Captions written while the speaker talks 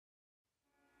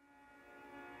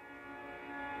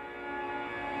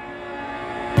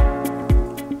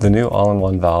The new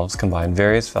all-in-one valves combine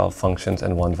various valve functions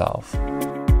in one valve.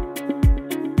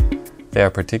 They are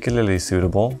particularly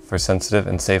suitable for sensitive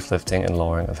and safe lifting and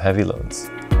lowering of heavy loads.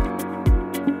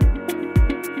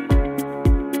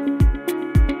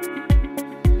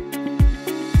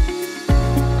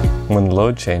 When the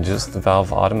load changes, the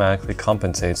valve automatically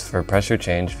compensates for a pressure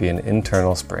change via an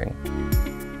internal spring,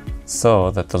 so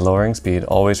that the lowering speed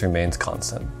always remains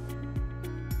constant.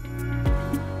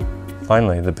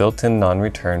 Finally, the built-in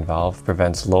non-return valve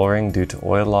prevents lowering due to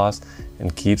oil loss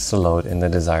and keeps the load in the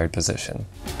desired position.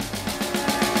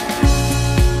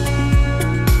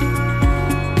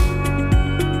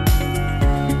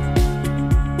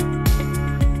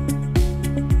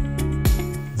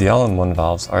 The all-in-one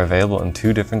valves are available in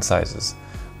two different sizes,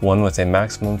 one with a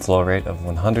maximum flow rate of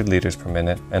 100 liters per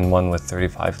minute and one with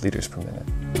 35 liters per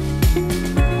minute.